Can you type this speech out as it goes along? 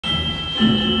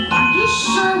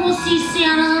sure we'll see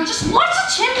Santa? Just watch the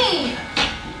chimney.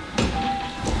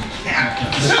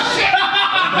 Santa!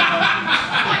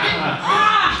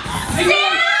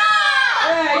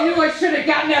 I knew I should have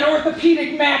gotten that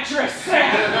orthopedic mattress.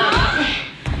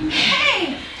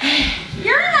 Hey,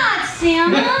 you're not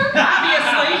Santa.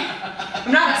 Obviously.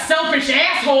 I'm not a selfish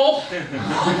asshole.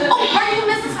 Oh, are you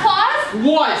Mrs. Claus?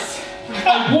 I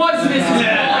was Mrs.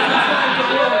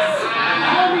 Claus.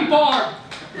 Call me Barb.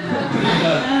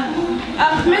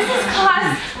 Mrs. Claus.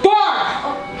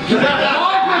 Barb!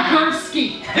 Barbara Gursky.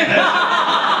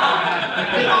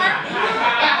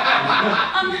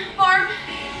 Barb,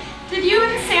 did you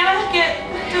and Santa get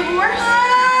divorced?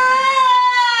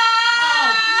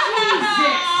 Jesus,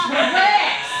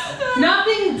 relax.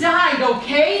 Nothing died,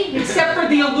 okay? Except for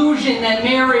the illusion that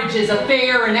marriage is a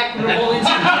fair and equitable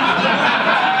institution.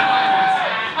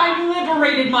 I'm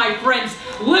liberated, my friends.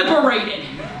 Liberated.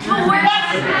 But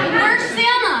where's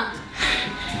Santa?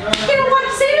 You know what?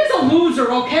 Santa's a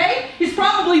loser, okay? He's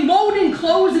probably loading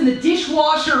clothes in the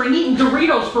dishwasher and eating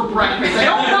Doritos for breakfast. I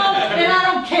don't know, and I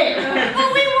don't care.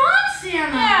 But we want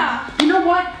Santa. Yeah. You know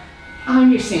what?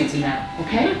 I'm your Santa now,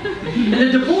 okay? In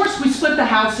the divorce, we split the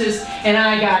houses, and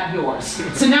I got yours.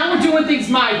 So now we're doing things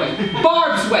my way.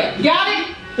 Barb's way. Got it?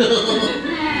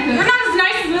 You're not as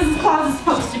nice as Mrs. Claus is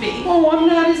supposed to be. Oh, I'm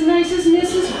not as nice as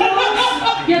Mrs.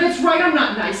 Claus? Yeah, that's right, I'm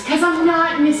not nice, because I'm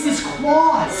not Mrs.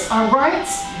 Claus, all right?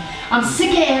 I'm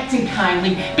sick of acting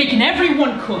kindly, baking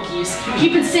everyone cookies,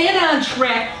 keeping Santa on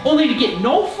track, only to get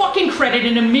no fucking credit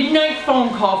in a midnight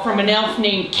phone call from an elf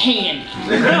named Candy.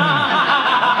 Can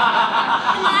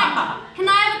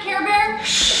I have a Care Bear?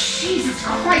 Jesus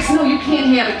Christ, no, you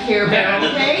can't have a Care Bear,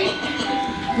 okay?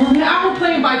 Well, now we're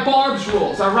playing by Barb's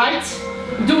rules, all right?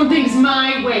 I'm doing things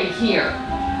my way here.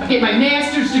 I get my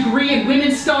master's degree in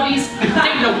women's studies,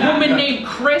 dating a woman named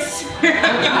Chris.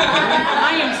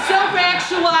 I am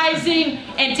self-actualizing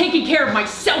and taking care of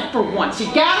myself for once.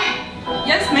 You got it?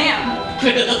 Yes, ma'am.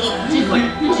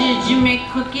 Did you make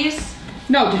cookies?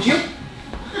 No, did you?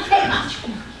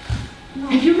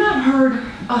 Have you not heard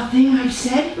a thing I've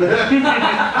said?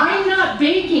 I'm not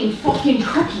baking fucking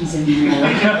cookies anymore.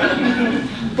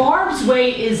 Barb's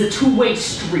way is a two-way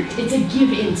street. It's a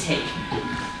give and take.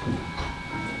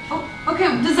 Oh, okay,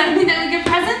 does that mean that we get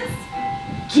presents?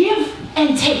 Give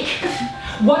and take.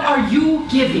 What are you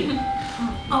giving?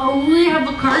 Oh, we have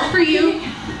a card for you.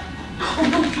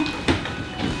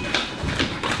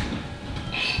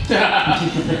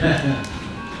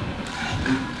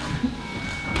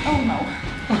 Oh no.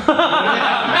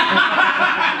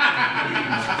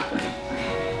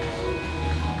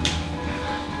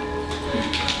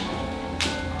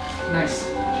 Nice.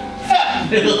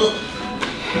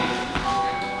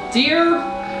 Dear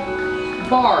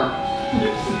Barb,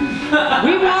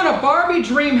 we want a Barbie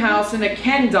dream house and a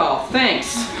Ken doll,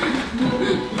 thanks.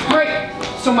 Great,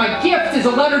 so my gift is a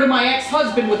letter to my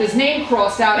ex-husband with his name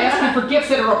crossed out asking for gifts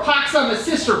that are a pox on the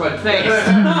sisterhood, thanks.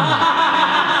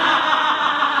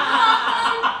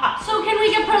 So can we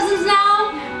get presents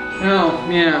now? Oh,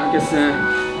 yeah, I guess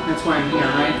that's why I'm here,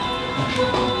 right?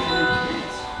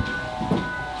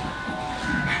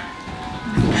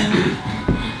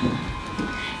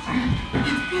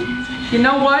 You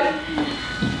know what?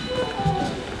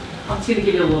 I'm just gonna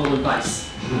give you a little advice.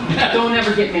 Don't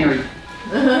ever get married.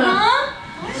 Huh?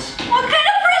 What kind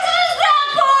of present is that,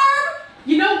 Barb?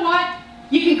 You know what?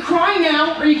 You can cry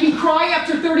now, or you can cry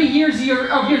after 30 years of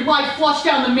your life flushed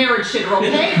down the marriage shitter,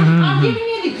 okay? I'm giving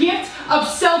you the gift of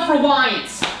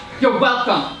self-reliance. You're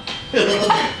welcome.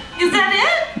 Is that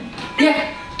it?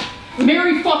 Yeah.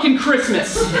 Merry fucking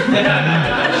Christmas. Shit, I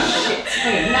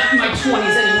am not in my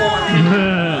 20s anymore.